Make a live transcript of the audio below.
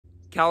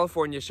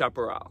California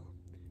Chaparral.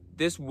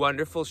 This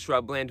wonderful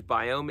shrubland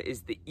biome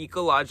is the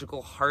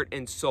ecological heart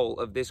and soul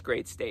of this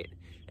great state,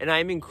 and I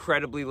am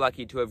incredibly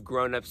lucky to have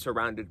grown up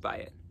surrounded by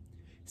it.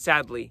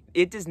 Sadly,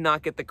 it does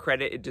not get the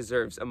credit it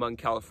deserves among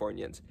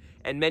Californians,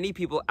 and many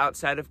people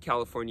outside of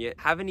California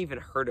haven't even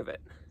heard of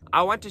it.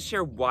 I want to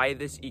share why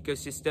this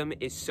ecosystem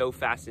is so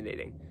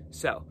fascinating.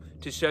 So,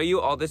 to show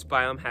you all this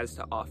biome has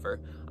to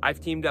offer, I've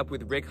teamed up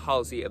with Rick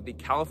Halsey of the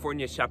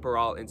California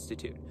Chaparral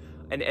Institute,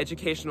 an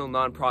educational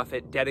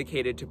nonprofit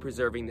dedicated to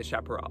preserving the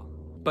chaparral.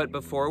 But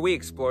before we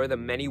explore the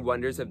many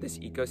wonders of this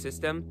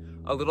ecosystem,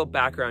 a little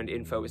background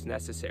info is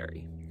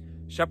necessary.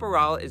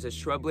 Chaparral is a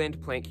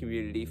shrubland plant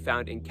community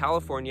found in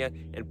California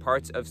and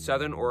parts of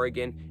southern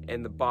Oregon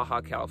and the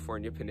Baja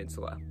California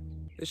Peninsula.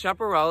 The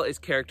chaparral is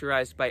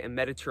characterized by a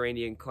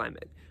Mediterranean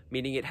climate,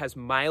 meaning it has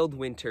mild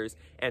winters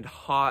and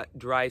hot,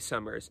 dry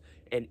summers,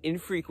 and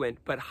infrequent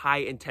but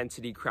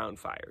high-intensity crown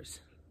fires.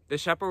 The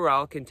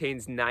chaparral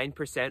contains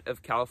 9%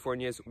 of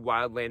California's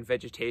wildland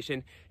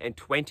vegetation and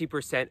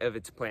 20% of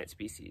its plant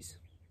species.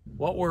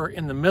 What we're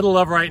in the middle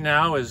of right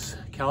now is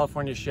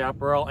California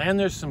chaparral, and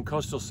there's some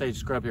coastal sage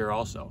scrub here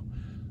also.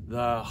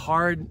 The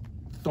hard,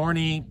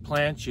 thorny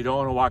plants you don't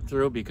want to walk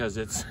through because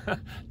it's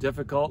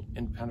difficult,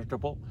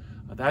 impenetrable.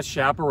 That's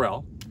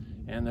chaparral,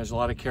 and there's a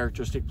lot of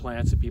characteristic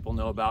plants that people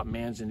know about.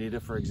 Manzanita,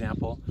 for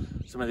example.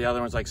 Some of the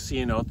other ones like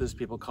ceanothus,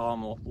 people call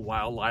them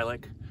wild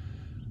lilac.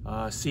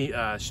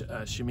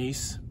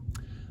 Chemise.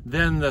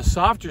 Then the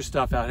softer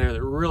stuff out here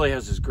that really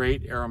has this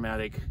great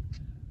aromatic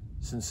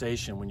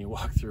sensation when you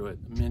walk through it,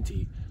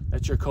 minty,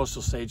 that's your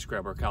coastal sage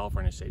scrub or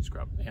California sage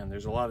scrub. And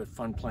there's a lot of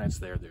fun plants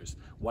there. There's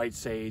white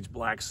sage,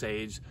 black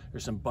sage,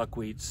 there's some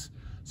buckwheats.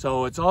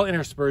 So it's all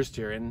interspersed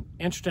here. And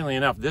interestingly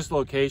enough, this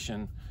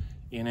location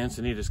in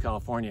Encinitas,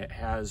 California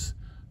has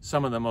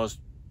some of the most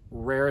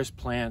rarest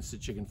plants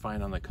that you can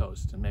find on the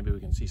coast. And maybe we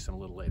can see some a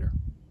little later.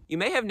 You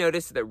may have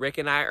noticed that Rick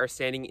and I are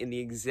standing in the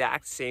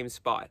exact same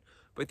spot,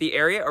 but the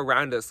area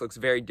around us looks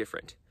very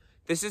different.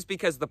 This is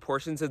because the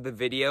portions of the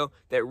video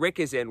that Rick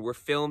is in were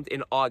filmed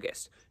in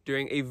August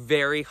during a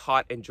very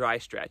hot and dry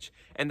stretch,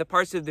 and the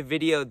parts of the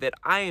video that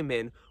I am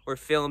in were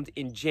filmed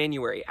in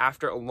January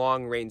after a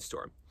long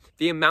rainstorm.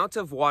 The amount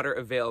of water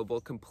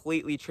available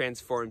completely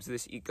transforms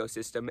this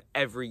ecosystem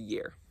every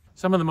year.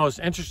 Some of the most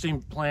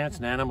interesting plants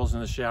and animals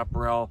in the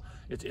chaparral,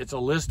 it's a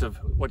list of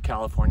what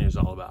California is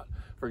all about.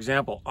 For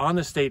example, on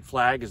the state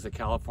flag is the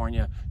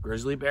California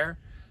grizzly bear.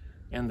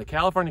 And the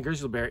California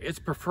grizzly bear, its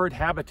preferred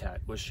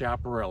habitat was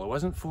chaparral. It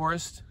wasn't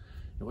forest,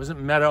 it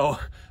wasn't meadow.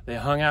 They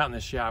hung out in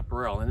the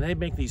chaparral. And they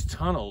make these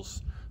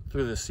tunnels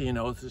through the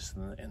ceanothus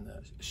and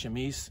the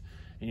chemise.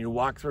 And you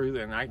walk through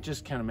there, and I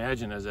just can't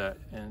imagine as an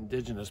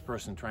indigenous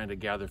person trying to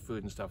gather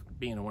food and stuff,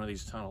 being in one of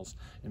these tunnels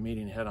and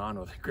meeting head on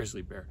with a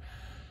grizzly bear.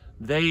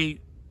 They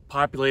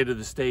populated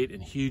the state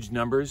in huge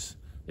numbers.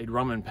 They'd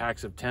roam in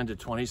packs of 10 to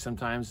 20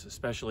 sometimes,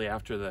 especially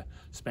after the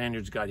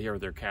Spaniards got here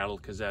with their cattle,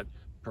 because that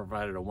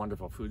provided a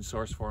wonderful food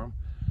source for them.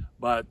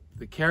 But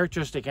the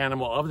characteristic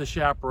animal of the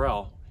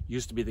chaparral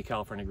used to be the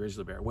California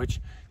grizzly bear,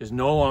 which is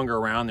no longer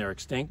around. They're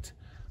extinct.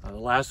 The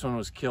last one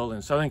was killed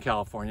in Southern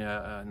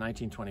California,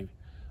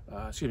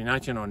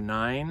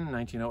 1909,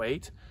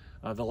 1908.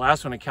 The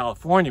last one in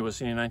California was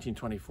seen in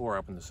 1924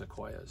 up in the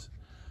sequoias.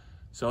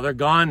 So they're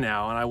gone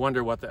now, and I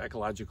wonder what the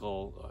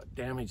ecological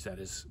damage that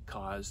has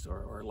caused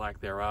or lack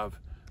thereof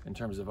in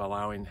terms of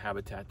allowing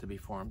habitat to be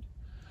formed.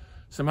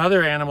 Some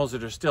other animals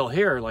that are still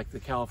here, like the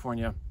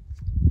California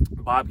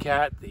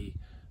bobcat, the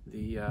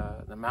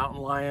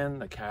mountain lion,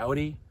 the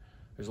coyote.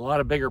 There's a lot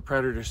of bigger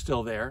predators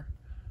still there.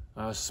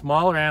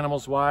 Smaller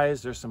animals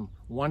wise, there's some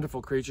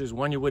wonderful creatures.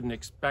 One you wouldn't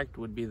expect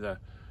would be the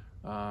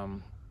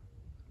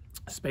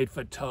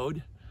spadefoot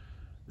toad.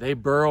 They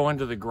burrow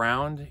under the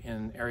ground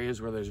in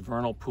areas where there's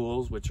vernal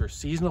pools, which are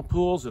seasonal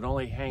pools that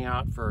only hang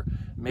out for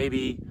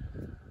maybe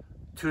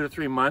 2 to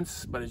 3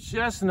 months, but it's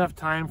just enough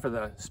time for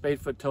the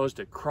spadefoot toads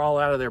to crawl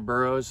out of their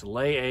burrows,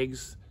 lay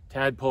eggs,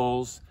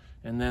 tadpoles,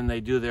 and then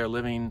they do their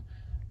living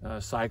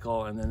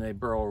cycle, and then they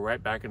burrow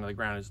right back into the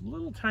ground as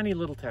little tiny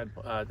little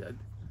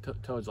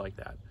toads like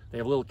that. They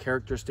have little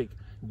characteristic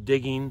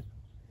digging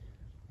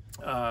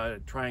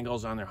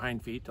triangles on their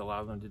hind feet to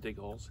allow them to dig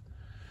holes.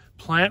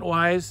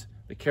 Plant-wise,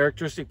 the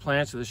characteristic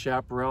plants of the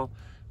chaparral,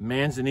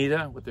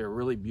 manzanita with their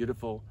really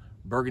beautiful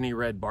burgundy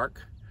red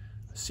bark.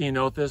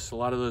 Ceanothus, a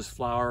lot of those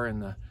flower in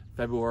the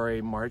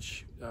February,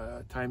 March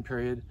time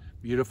period.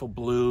 Beautiful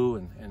blue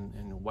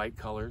and white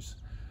colors.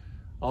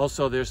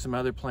 Also, there's some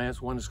other plants.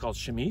 One is called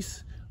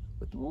chemise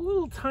with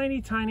little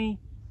tiny,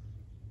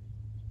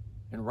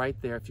 and right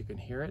there, if you can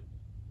hear it,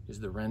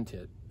 is the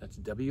wrentit. That's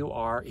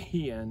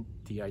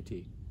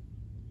W-R-E-N-T-I-T.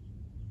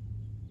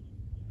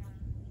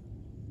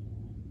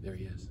 There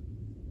he is.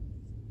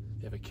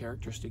 They have a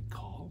characteristic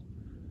call,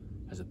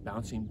 has a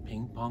bouncing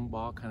ping pong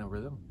ball kind of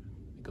rhythm.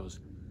 It goes.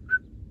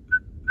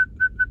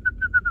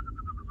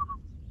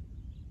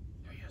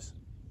 There he is.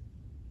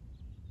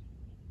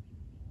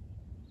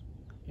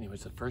 Anyway,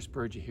 it's the first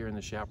bird you hear in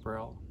the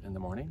chaparral in the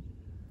morning.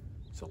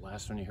 It's the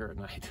last one you hear at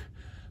night.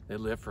 They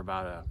live for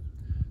about a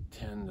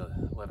 10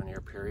 to 11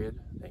 year period.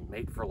 They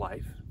mate for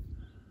life.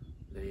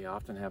 They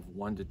often have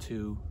 1 to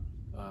 2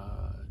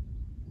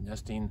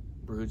 nesting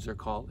broods, they're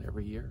called,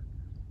 every year.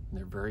 And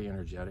they're very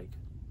energetic.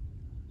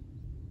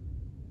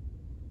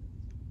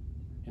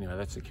 Anyway,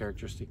 that's a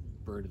characteristic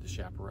bird of the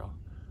chaparral.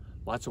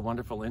 Lots of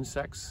wonderful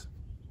insects.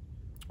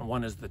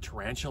 One is the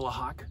tarantula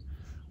hawk,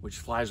 which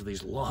flies with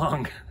these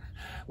long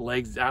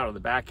legs out of the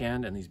back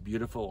end and these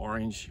beautiful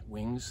orange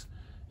wings.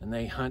 And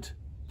they hunt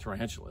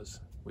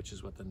tarantulas, which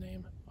is what the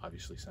name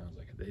obviously sounds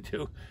like they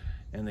do.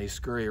 And they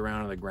scurry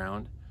around on the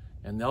ground,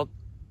 and they'll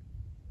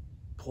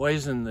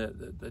poison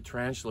the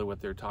tarantula with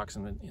their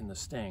toxin in the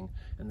sting,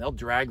 and they'll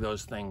drag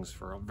those things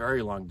for a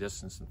very long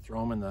distance and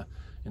throw them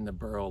in the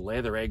burrow,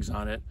 lay their eggs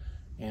on it,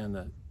 and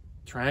the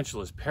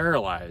tarantula is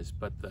paralyzed,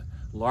 but the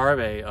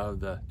larvae of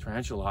the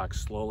tarantula hawk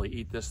slowly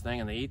eat this thing,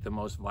 and they eat the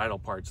most vital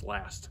parts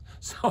last,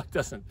 so it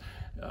doesn't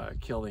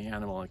kill the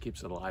animal and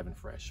keeps it alive and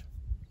fresh.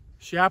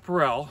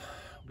 Chaparral,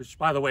 which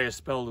by the way is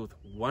spelled with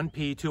 1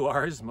 P, 2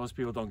 R's, most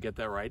people don't get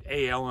that right,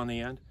 A-L on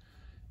the end.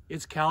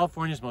 It's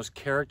California's most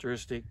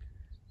characteristic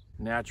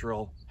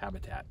natural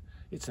habitat.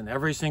 It's in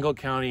every single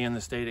county in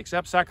the state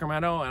except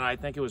Sacramento, and I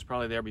think it was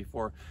probably there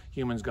before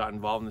humans got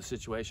involved in the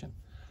situation.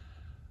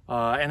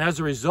 And as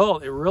a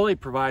result, it really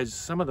provides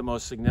some of the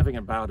most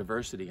significant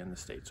biodiversity in the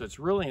state. So it's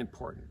really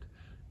important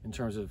in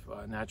terms of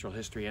natural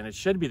history, and it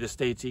should be the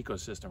state's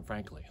ecosystem,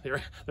 frankly.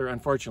 There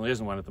unfortunately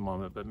isn't one at the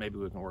moment, but maybe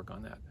we can work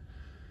on that.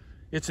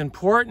 It's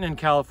important in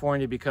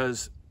California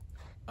because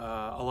a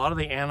lot of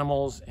the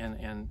animals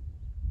and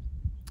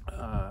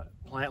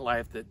plant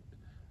life that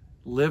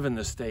live in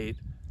the state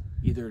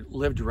either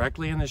live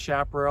directly in the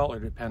chaparral or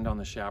depend on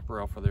the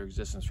chaparral for their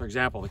existence. For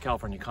example, the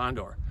California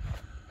condor.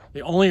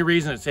 The only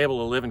reason it's able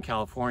to live in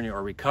California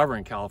or recover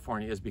in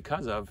California is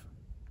because of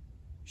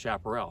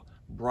chaparral,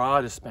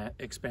 broad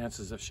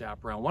expanses of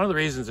chaparral. One of the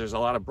reasons there's a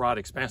lot of broad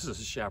expanses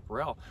of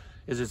chaparral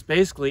is it's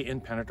basically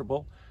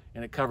impenetrable,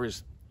 and it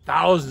covers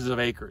thousands of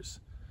acres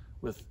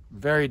with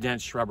very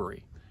dense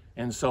shrubbery.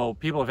 And so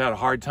people have had a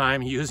hard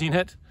time using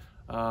it.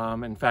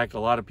 In fact, a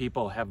lot of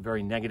people have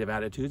very negative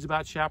attitudes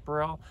about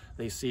chaparral.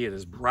 They see it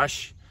as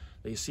brush.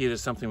 They see it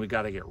as something we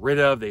got to get rid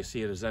of. They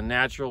see it as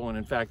unnatural, when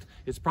in fact,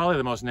 it's probably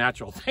the most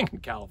natural thing in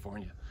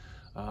California.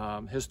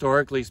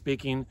 Historically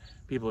speaking,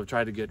 people have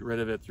tried to get rid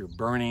of it through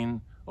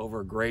burning,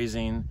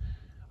 overgrazing,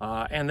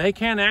 and they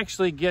can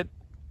actually get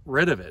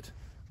rid of it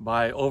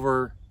by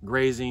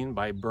overgrazing,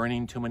 by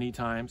burning too many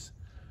times.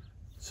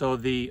 So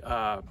the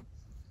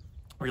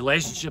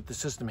relationship the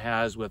system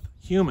has with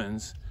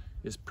humans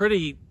is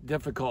pretty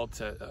difficult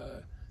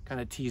to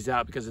kind of tease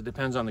out because it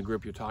depends on the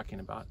group you're talking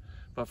about.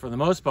 But for the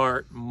most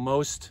part,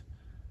 most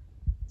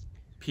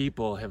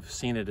people have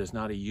seen it as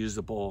not a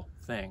usable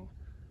thing.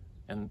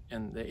 And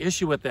the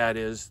issue with that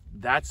is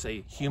that's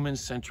a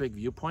human-centric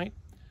viewpoint.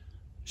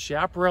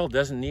 Chaparral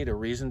doesn't need a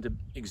reason to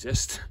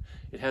exist.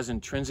 It has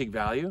intrinsic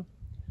value,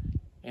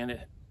 and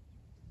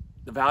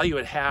the value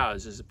it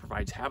has is it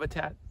provides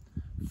habitat,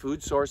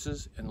 food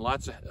sources, and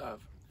lots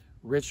of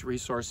rich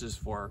resources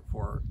for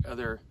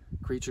other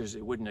creatures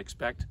it wouldn't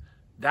expect.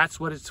 That's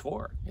what it's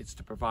for. It's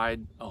to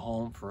provide a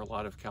home for a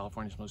lot of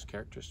California's most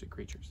characteristic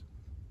creatures.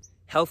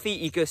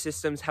 Healthy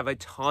ecosystems have a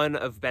ton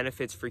of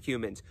benefits for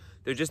humans.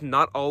 They're just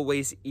not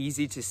always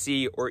easy to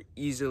see or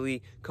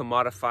easily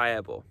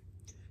commodifiable.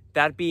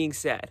 That being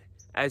said,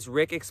 as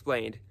Rick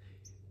explained,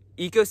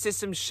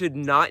 ecosystems should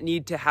not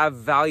need to have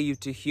value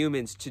to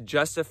humans to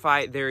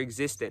justify their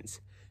existence.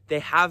 They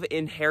have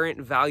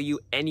inherent value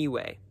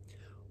anyway.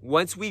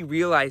 Once we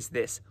realize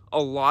this, a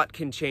lot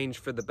can change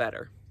for the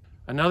better.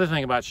 Another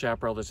thing about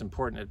chaparral that's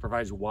important, it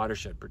provides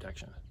watershed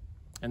protection.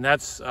 And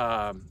that's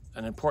an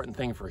important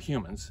thing for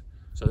humans.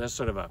 So that's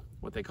sort of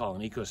what they call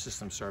an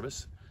ecosystem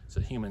service. It's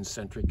a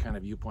human-centric kind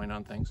of viewpoint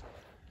on things.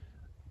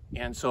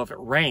 And so if it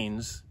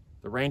rains,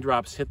 the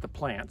raindrops hit the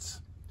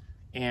plants,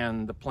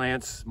 and the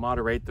plants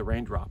moderate the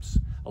raindrops,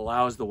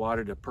 allows the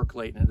water to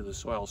percolate into the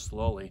soil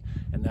slowly,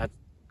 and that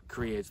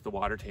creates the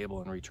water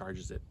table and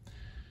recharges it.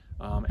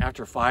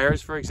 After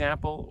fires, for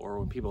example, or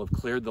when people have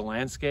cleared the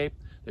landscape,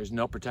 there's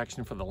no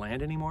protection for the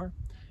land anymore.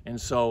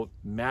 And so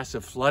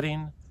massive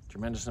flooding,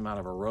 tremendous amount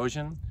of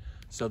erosion.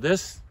 So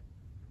this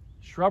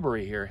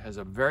shrubbery here has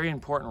a very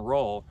important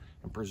role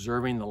in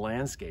preserving the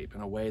landscape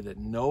in a way that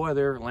no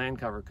other land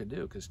cover could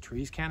do, because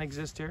trees can't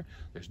exist here.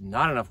 There's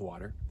not enough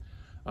water.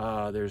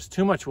 There's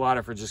too much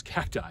water for just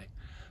cacti.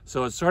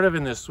 So it's sort of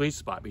in this sweet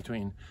spot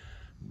between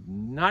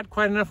not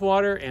quite enough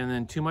water and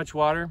then too much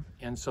water.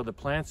 And so the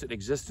plants that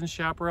exist in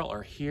chaparral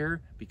are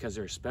here because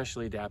they're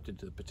especially adapted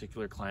to the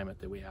particular climate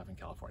that we have in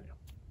California.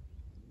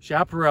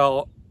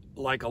 Chaparral,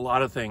 like a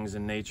lot of things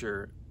in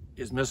nature,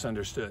 is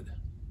misunderstood.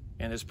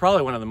 And it's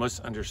probably one of the most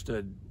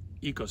understood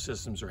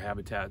ecosystems or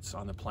habitats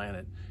on the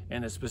planet.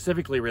 And it's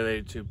specifically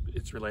related to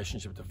its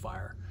relationship to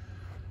fire.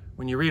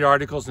 When you read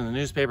articles in the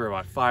newspaper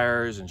about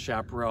fires and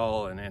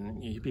chaparral,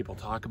 and people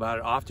talk about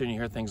it, often you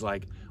hear things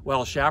like,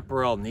 well,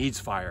 chaparral needs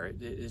fire,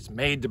 it's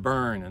made to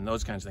burn, and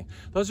those kinds of things.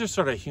 Those are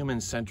sort of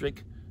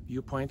human-centric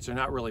viewpoints. They're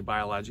not really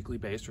biologically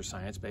based or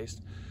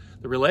science-based.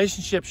 The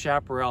relationship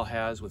chaparral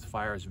has with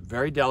fire is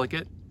very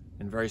delicate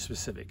and very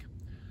specific.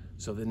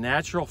 So the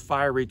natural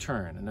fire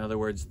return, in other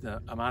words,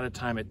 the amount of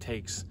time it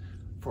takes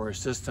for a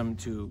system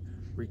to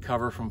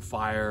recover from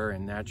fire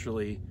and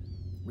naturally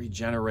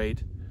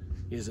regenerate,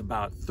 is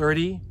about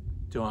 30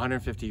 to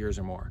 150 years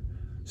or more.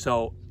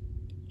 So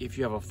if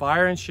you have a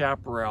fire in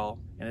chaparral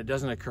and it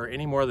doesn't occur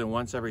any more than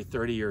once every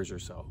 30 years or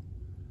so,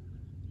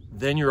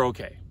 then you're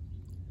okay.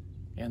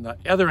 And the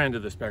other end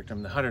of the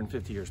spectrum, the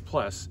 150 years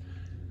plus,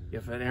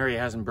 if an area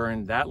hasn't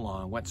burned that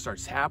long, what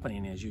starts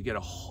happening is you get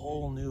a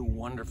whole new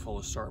wonderful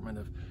assortment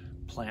of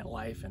plant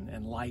life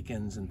and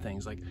lichens and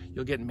things. Like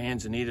you'll get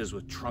manzanitas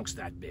with trunks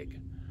that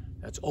big.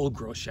 That's old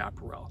growth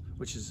chaparral,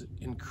 which is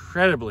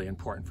incredibly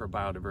important for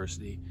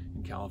biodiversity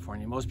in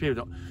California. Most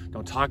people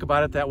don't talk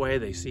about it that way.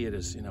 They see it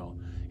as, you know,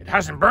 it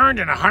hasn't burned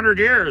in 100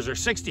 years or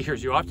 60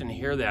 years. You often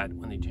hear that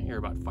when you hear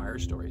about fire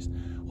stories.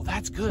 Well,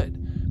 that's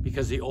good,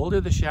 because the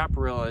older the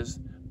chaparral is,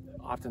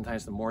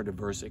 oftentimes the more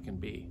diverse it can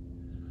be.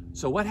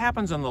 So what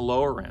happens on the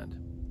lower end?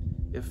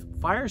 If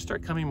fires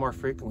start coming more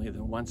frequently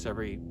than once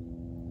every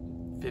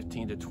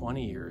 15 to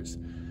 20 years,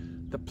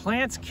 the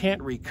plants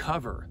can't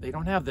recover. They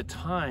don't have the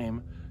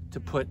time to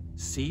put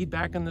seed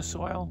back in the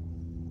soil,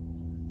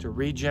 to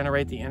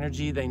regenerate the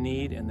energy they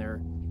need in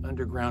their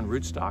underground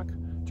rootstock,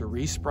 to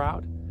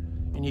resprout.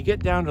 And you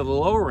get down to the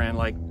lower end,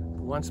 like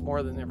once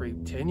more than every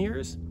 10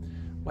 years,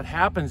 what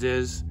happens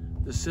is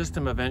the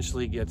system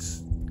eventually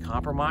gets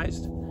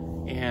compromised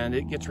and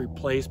it gets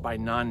replaced by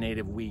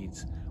non-native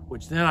weeds,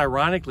 which then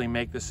ironically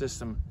make the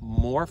system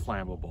more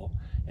flammable.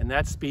 And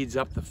that speeds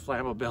up the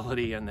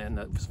flammability and then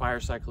the fire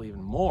cycle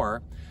even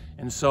more.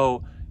 And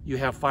so you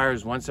have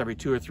fires once every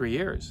 2 or 3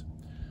 years.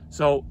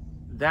 So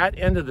that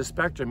end of the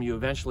spectrum, you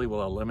eventually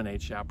will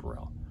eliminate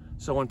chaparral.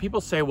 So when people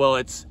say, well,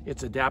 it's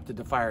adapted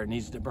to fire, it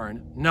needs to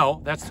burn.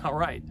 No, that's not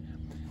right.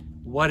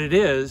 What it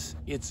is,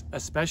 it's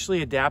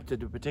especially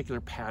adapted to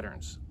particular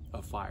patterns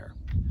of fire.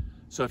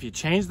 So if you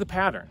change the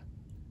pattern,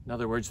 in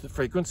other words, the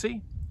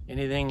frequency,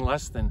 anything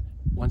less than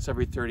once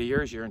every 30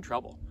 years, you're in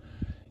trouble.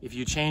 If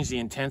you change the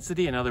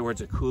intensity, in other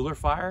words, a cooler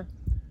fire,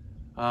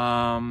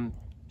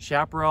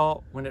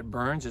 chaparral, when it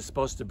burns, is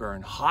supposed to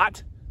burn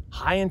hot,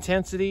 high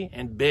intensity,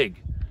 and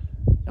big.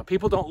 Now,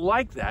 people don't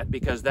like that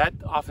because that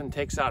often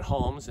takes out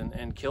homes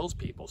and kills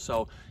people.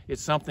 So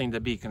it's something to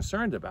be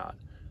concerned about.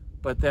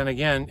 But then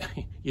again,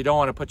 you don't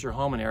want to put your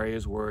home in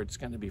areas where it's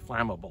going to be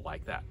flammable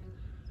like that.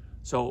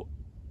 So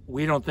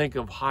we don't think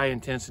of high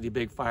intensity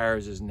big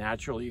fires as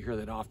natural. You hear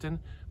that often.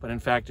 But in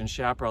fact, in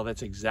chaparral,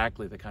 that's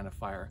exactly the kind of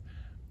fire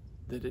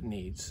that it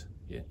needs,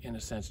 in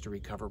a sense, to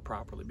recover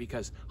properly.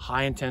 Because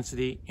high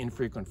intensity,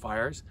 infrequent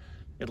fires,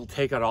 it'll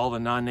take out all the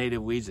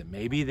non-native weeds that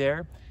may be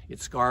there. It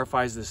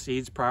scarifies the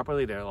seeds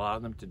properly to allow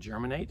them to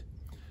germinate.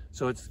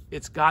 So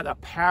it's got a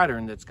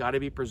pattern that's got to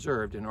be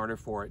preserved in order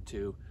for it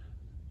to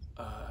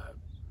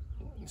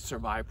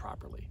survive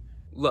properly.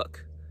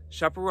 Look,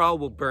 chaparral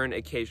will burn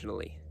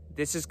occasionally.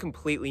 This is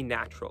completely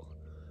natural,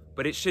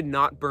 but it should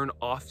not burn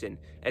often,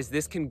 as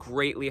this can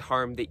greatly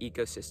harm the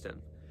ecosystem.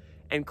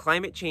 And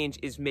climate change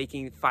is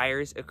making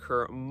fires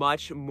occur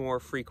much more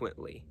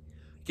frequently,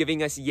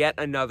 giving us yet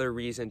another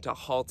reason to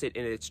halt it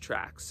in its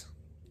tracks.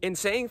 In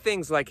saying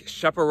things like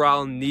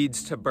chaparral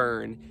needs to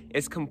burn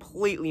is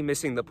completely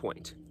missing the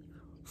point.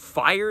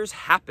 Fires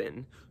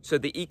happen, so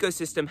the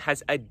ecosystem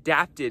has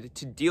adapted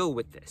to deal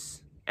with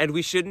this. And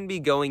we shouldn't be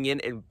going in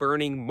and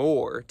burning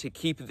more to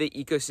keep the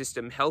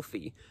ecosystem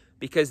healthy,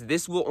 because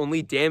this will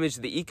only damage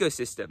the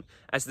ecosystem,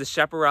 as the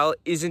chaparral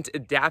isn't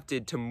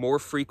adapted to more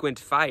frequent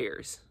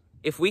fires.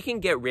 If we can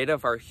get rid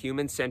of our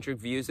human-centric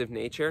views of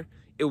nature,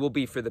 it will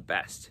be for the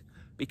best.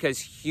 Because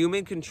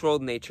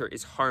human-controlled nature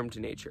is harmed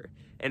nature,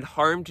 and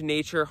harmed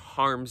nature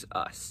harms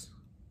us.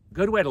 A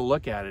good way to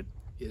look at it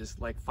is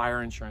like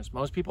fire insurance.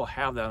 Most people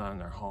have that on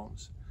their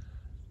homes.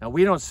 Now,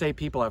 we don't say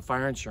people have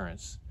fire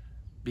insurance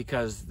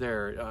because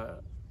they're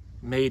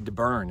made to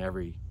burn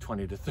every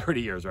 20 to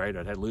 30 years, right?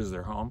 Or they'd lose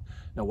their home.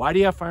 Now, why do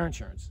you have fire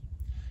insurance?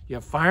 You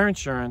have fire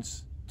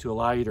insurance to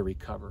allow you to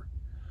recover.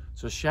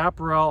 So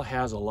chaparral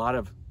has a lot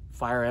of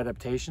fire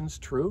adaptations,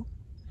 true,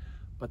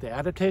 but the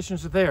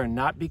adaptations are there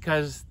not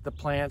because the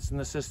plants and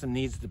the system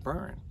needs to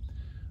burn,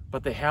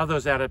 but they have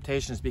those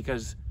adaptations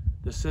because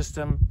the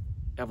system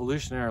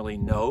evolutionarily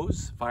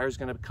knows fire is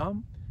going to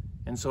come,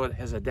 and so it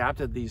has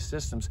adapted these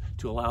systems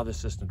to allow the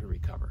system to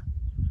recover.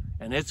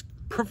 And it's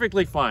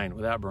perfectly fine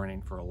without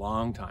burning for a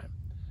long time.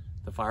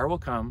 The fire will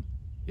come,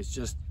 it's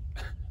just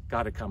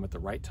got to come at the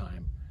right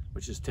time,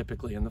 which is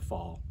typically in the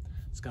fall.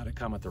 It's got to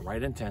come at the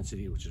right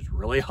intensity, which is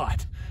really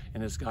hot,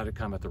 and it's got to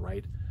come at the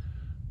right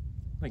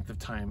length of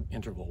time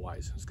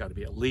interval-wise. It's got to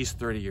be at least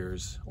 30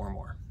 years or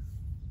more.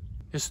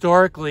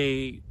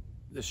 Historically,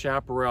 the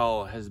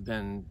chaparral has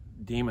been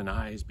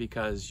demonized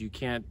because you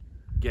can't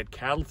get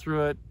cattle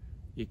through it,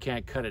 you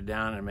can't cut it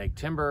down and make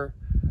timber,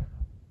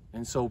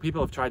 and so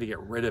people have tried to get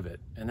rid of it.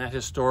 And that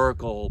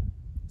historical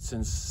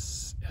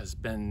sense has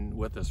been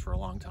with us for a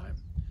long time.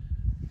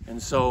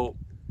 And so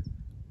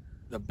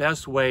the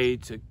best way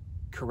to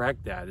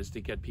correct that is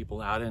to get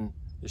people out in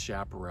the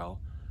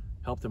chaparral,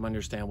 help them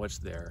understand what's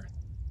there,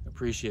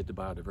 appreciate the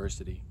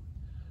biodiversity.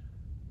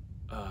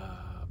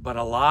 But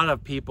a lot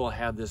of people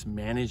have this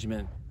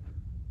management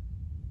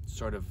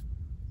sort of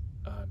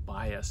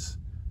bias.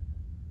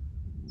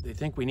 They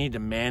think we need to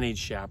manage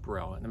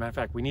chaparral. As a matter of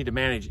fact, we need to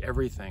manage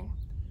everything.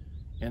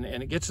 And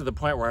it gets to the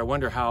point where I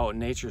wonder how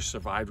nature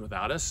survived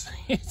without us.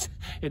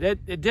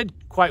 It did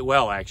quite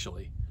well,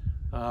 actually.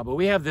 But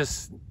we have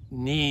this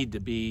need to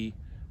be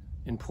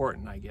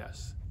important, I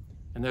guess.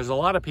 And there's a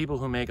lot of people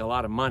who make a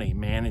lot of money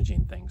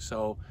managing things.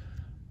 So,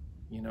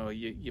 you know,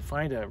 you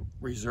find a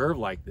reserve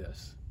like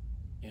this,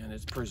 and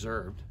it's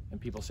preserved, and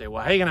people say,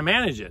 well, how are you going to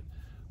manage it?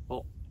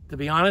 Well, to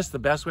be honest, the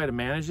best way to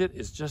manage it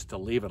is just to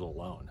leave it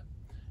alone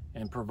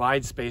and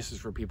provide spaces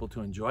for people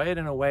to enjoy it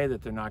in a way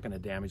that they're not going to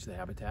damage the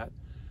habitat.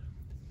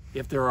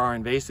 If there are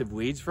invasive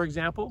weeds, for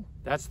example,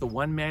 that's the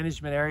one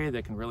management area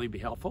that can really be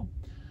helpful,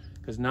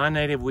 because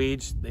non-native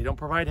weeds, they don't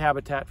provide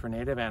habitat for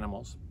native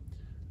animals.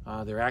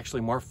 They're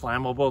actually more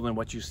flammable than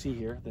what you see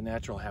here, the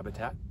natural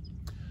habitat.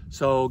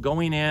 So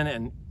going in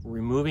and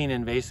removing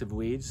invasive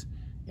weeds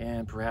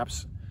and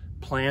perhaps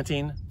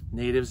planting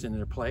natives in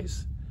their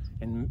place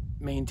and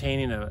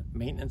maintaining a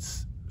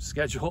maintenance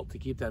schedule to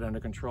keep that under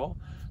control,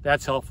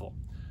 that's helpful.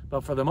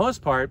 But for the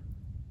most part,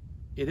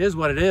 it is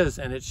what it is,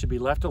 and it should be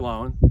left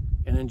alone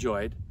and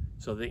enjoyed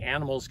so the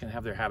animals can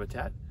have their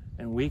habitat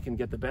and we can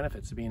get the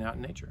benefits of being out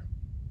in nature.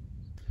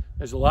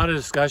 There's a lot of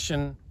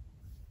discussion,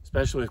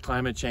 especially with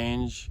climate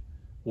change.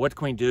 What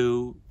can we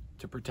do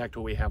to protect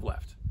what we have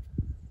left?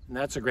 And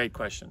that's a great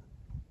question.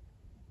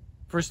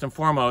 First and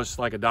foremost,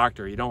 like a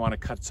doctor, you don't want to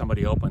cut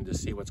somebody open to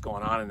see what's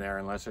going on in there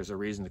unless there's a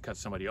reason to cut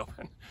somebody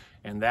open.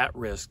 And that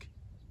risk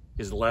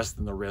is less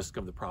than the risk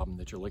of the problem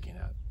that you're looking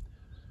at.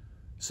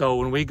 So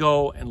when we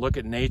go and look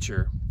at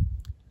nature,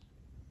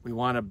 we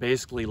want to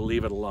basically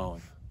leave it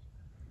alone,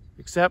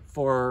 except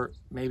for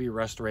maybe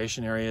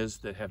restoration areas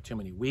that have too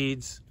many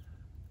weeds,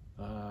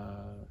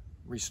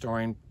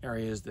 restoring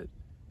areas that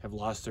have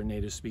lost their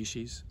native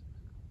species.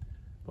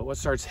 But what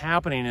starts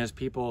happening is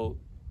people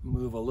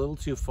move a little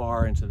too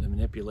far into the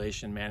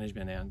manipulation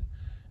management end,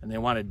 and they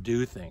want to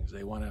do things.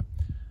 They want to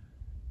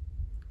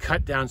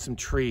cut down some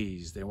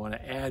trees. They want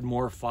to add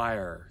more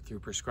fire through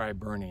prescribed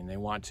burning. They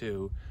want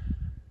to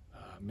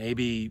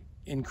maybe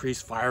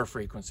increase fire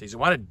frequencies. They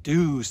want to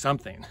do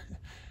something.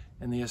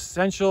 And the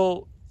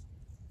essential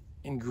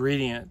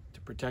ingredient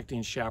to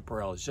protecting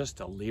chaparral is just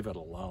to leave it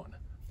alone.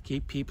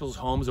 Keep people's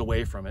homes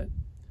away from it.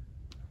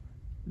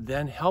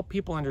 Then help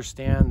people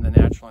understand the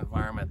natural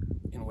environment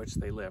in which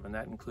they live. And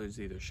that includes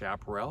either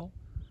chaparral,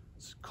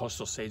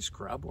 coastal sage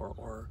scrub,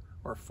 or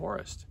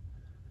forest.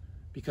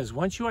 Because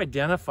once you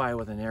identify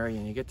with an area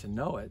and you get to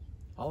know it,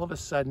 all of a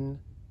sudden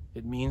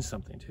it means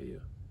something to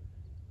you.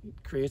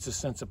 It creates a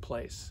sense of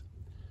place.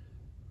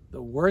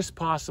 The worst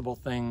possible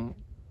thing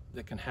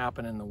that can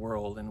happen in the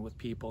world and with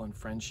people and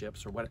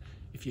friendships or what,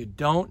 if you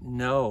don't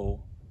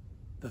know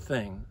the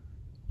thing,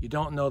 you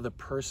don't know the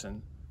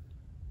person,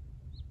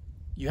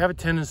 you have a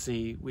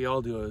tendency, we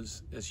all do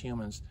as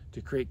humans,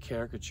 to create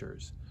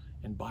caricatures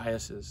and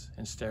biases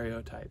and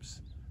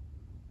stereotypes.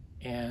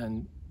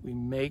 And we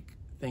make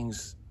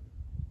things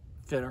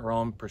fit our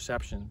own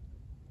perception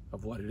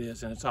of what it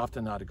is, and it's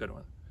often not a good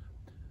one.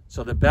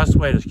 So the best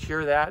way to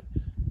cure that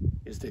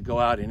is to go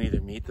out and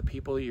either meet the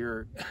people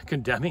you're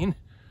condemning,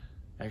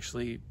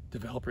 actually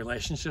develop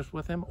relationships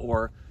with them,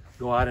 or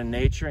go out in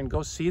nature and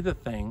go see the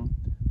thing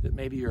that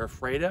maybe you're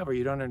afraid of or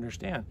you don't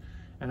understand.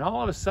 And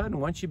all of a sudden,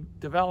 once you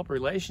develop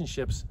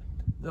relationships,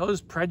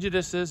 those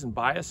prejudices and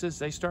biases,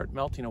 they start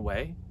melting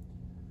away.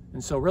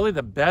 And so really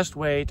the best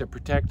way to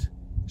protect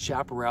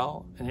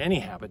chaparral and any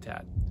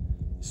habitat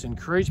is to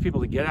encourage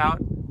people to get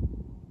out,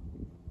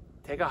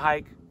 take a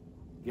hike,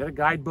 get a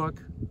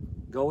guidebook,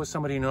 go with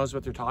somebody who knows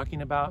what they're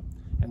talking about,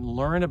 and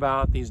learn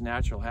about these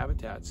natural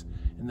habitats.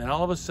 And then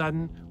all of a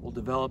sudden, we'll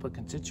develop a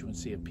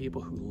constituency of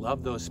people who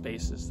love those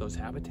spaces, those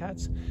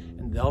habitats,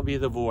 and they'll be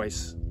the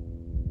voice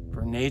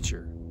for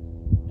nature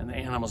and the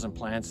animals and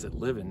plants that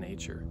live in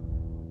nature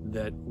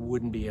that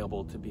wouldn't be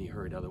able to be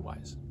heard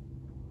otherwise.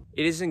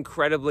 It is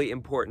incredibly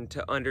important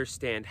to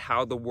understand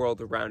how the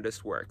world around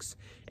us works,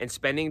 and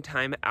spending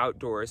time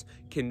outdoors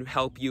can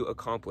help you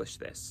accomplish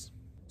this.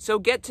 So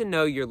get to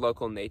know your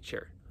local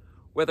nature.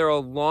 Whether a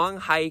long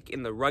hike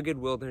in the rugged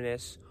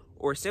wilderness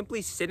or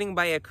simply sitting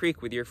by a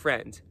creek with your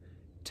friends,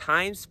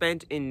 time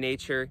spent in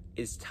nature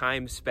is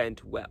time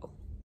spent well.